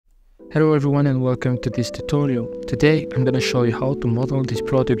Hello everyone and welcome to this tutorial. Today I'm gonna show you how to model this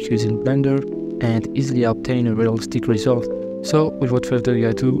product using Blender and easily obtain a realistic result. So without further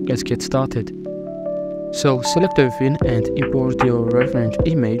ado, let's get started. So select everything and import your reference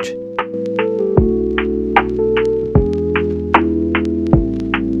image.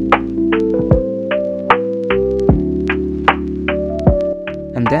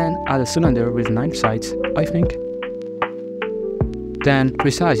 And then add a cylinder with 9 sides, I think. Then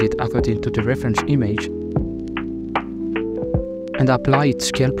resize it according to the reference image and apply its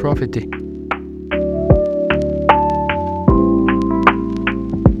scale property.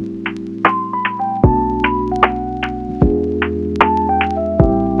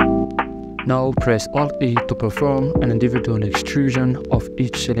 Now press Alt-E to perform an individual extrusion of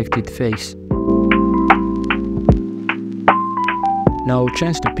each selected face. Now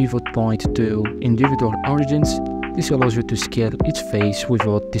change the pivot point to individual origins. This allows you to scale each face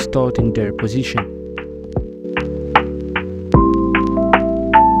without distorting their position.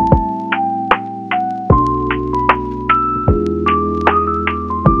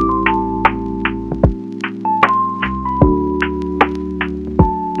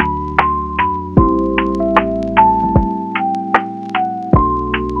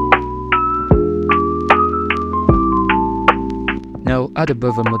 Now add a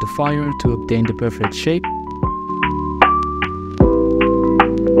buffer modifier to obtain the perfect shape.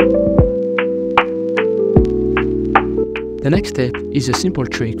 The next step is a simple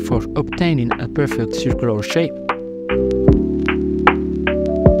trick for obtaining a perfect circular shape.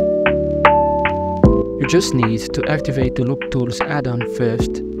 You just need to activate the Loop Tools add-on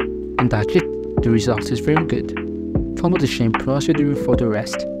first, and that's it. The result is very good. Follow the same procedure for the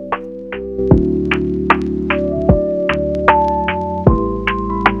rest.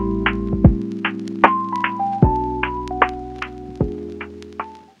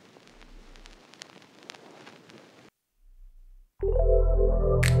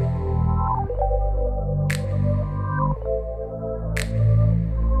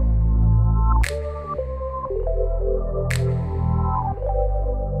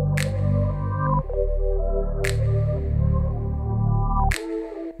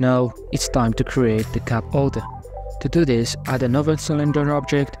 Now it's time to create the cap holder. To do this, add another cylinder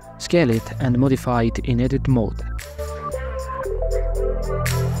object, scale it and modify it in edit mode.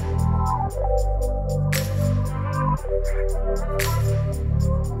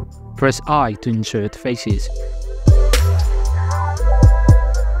 Press I to insert faces.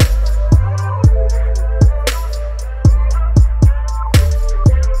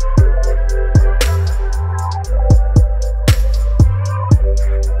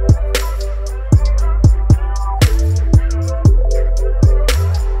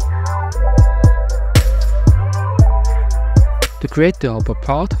 To create the upper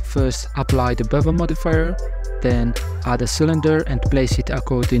part, first apply the buffer modifier, then add a cylinder and place it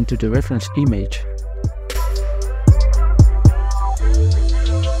according to the reference image.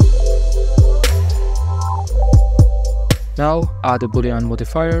 Now add a boolean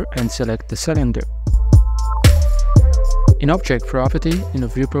modifier and select the cylinder. In Object Property, in the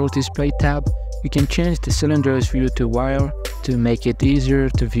Viewport Display tab, you can change the cylinder's view to wire to make it easier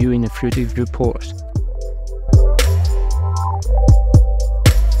to view in a 3D viewport.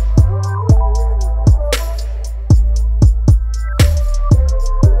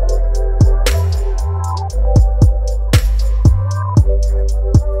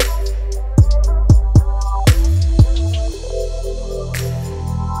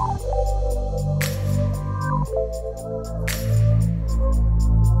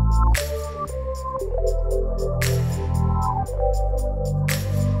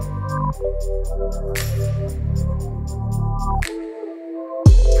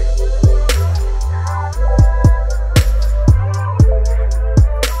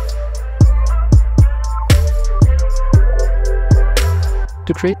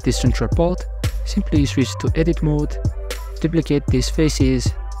 To create this central part, simply switch to edit mode, duplicate these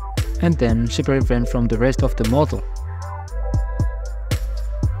faces, and then separate them from the rest of the model.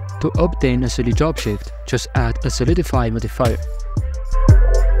 To obtain a solid object, just add a solidify modifier.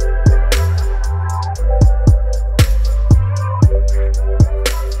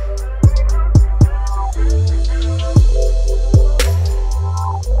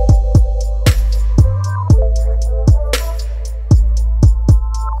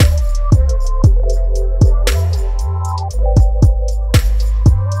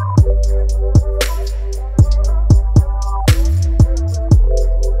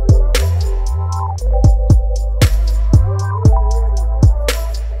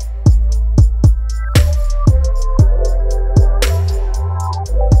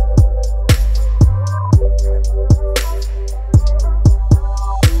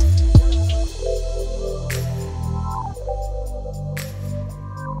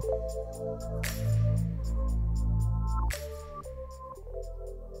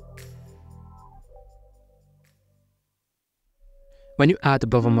 When you add a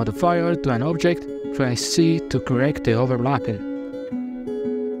buffer modifier to an object, press C to correct the overlapping.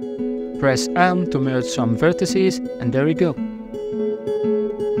 Press M to merge some vertices, and there you go.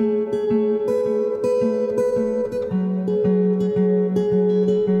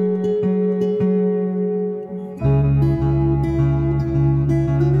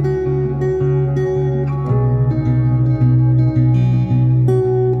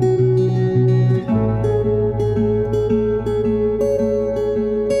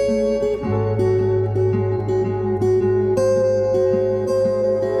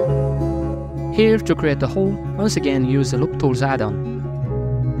 Here, to create the hole, once again use the Loop Tools add-on.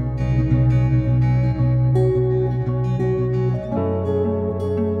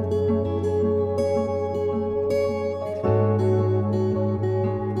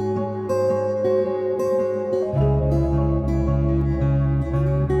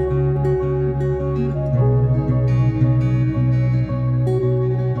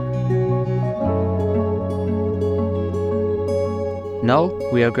 Now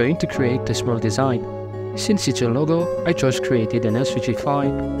we are going to create a small design. Since it's a logo, I just created an SVG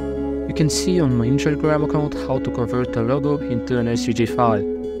file. You can see on my Instagram account how to convert a logo into an SVG file.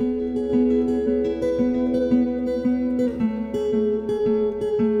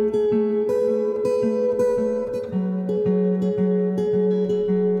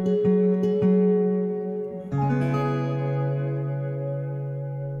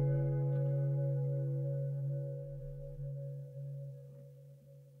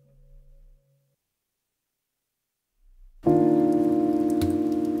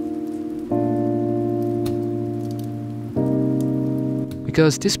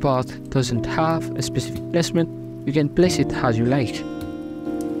 Because this part doesn't have a specific placement, you can place it as you like.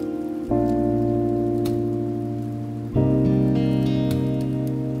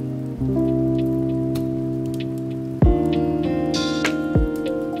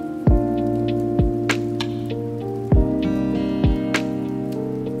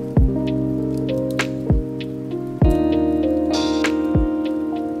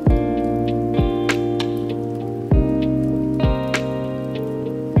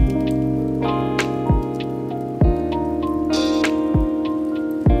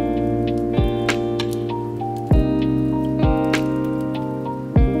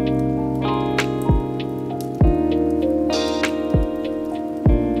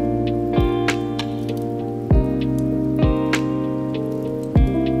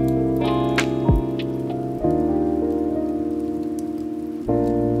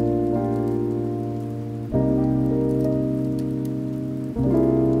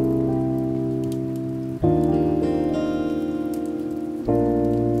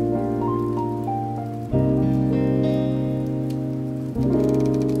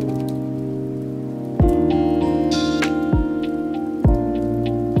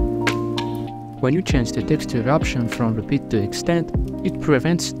 When you change the texture option from repeat to extend, it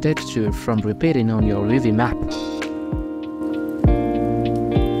prevents texture from repeating on your 3D map.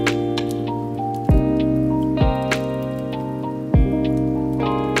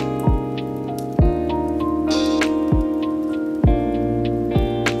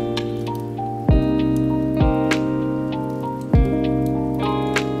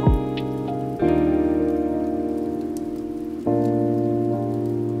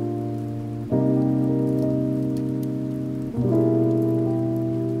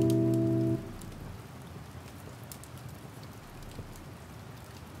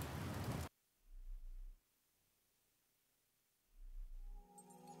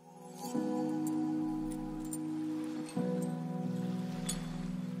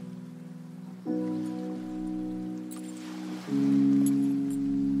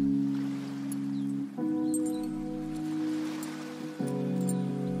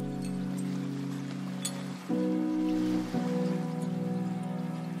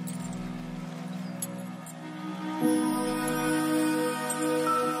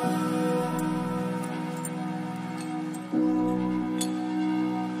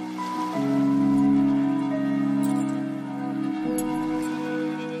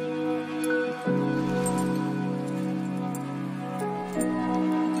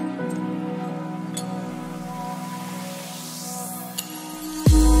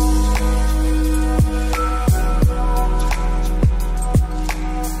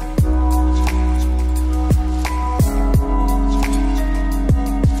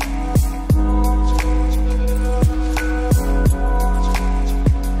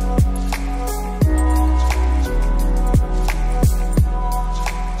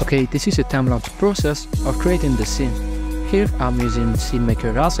 Okay, this is a time-lapse process of creating the scene. Here I'm using Scene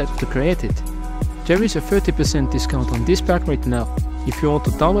Maker asset to create it. There is a 30% discount on this pack right now. If you want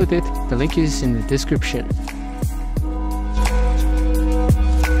to download it, the link is in the description.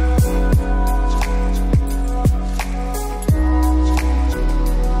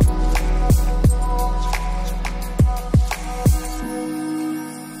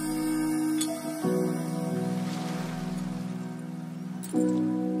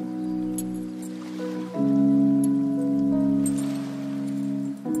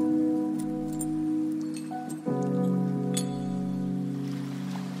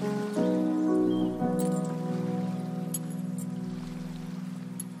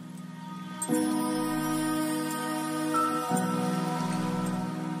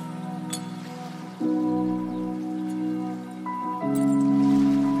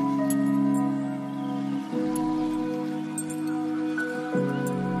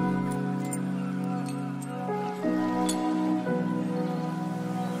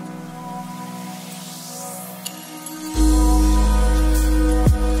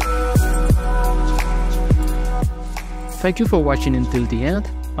 Thank you for watching until the end,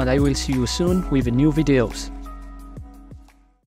 and I will see you soon with new videos.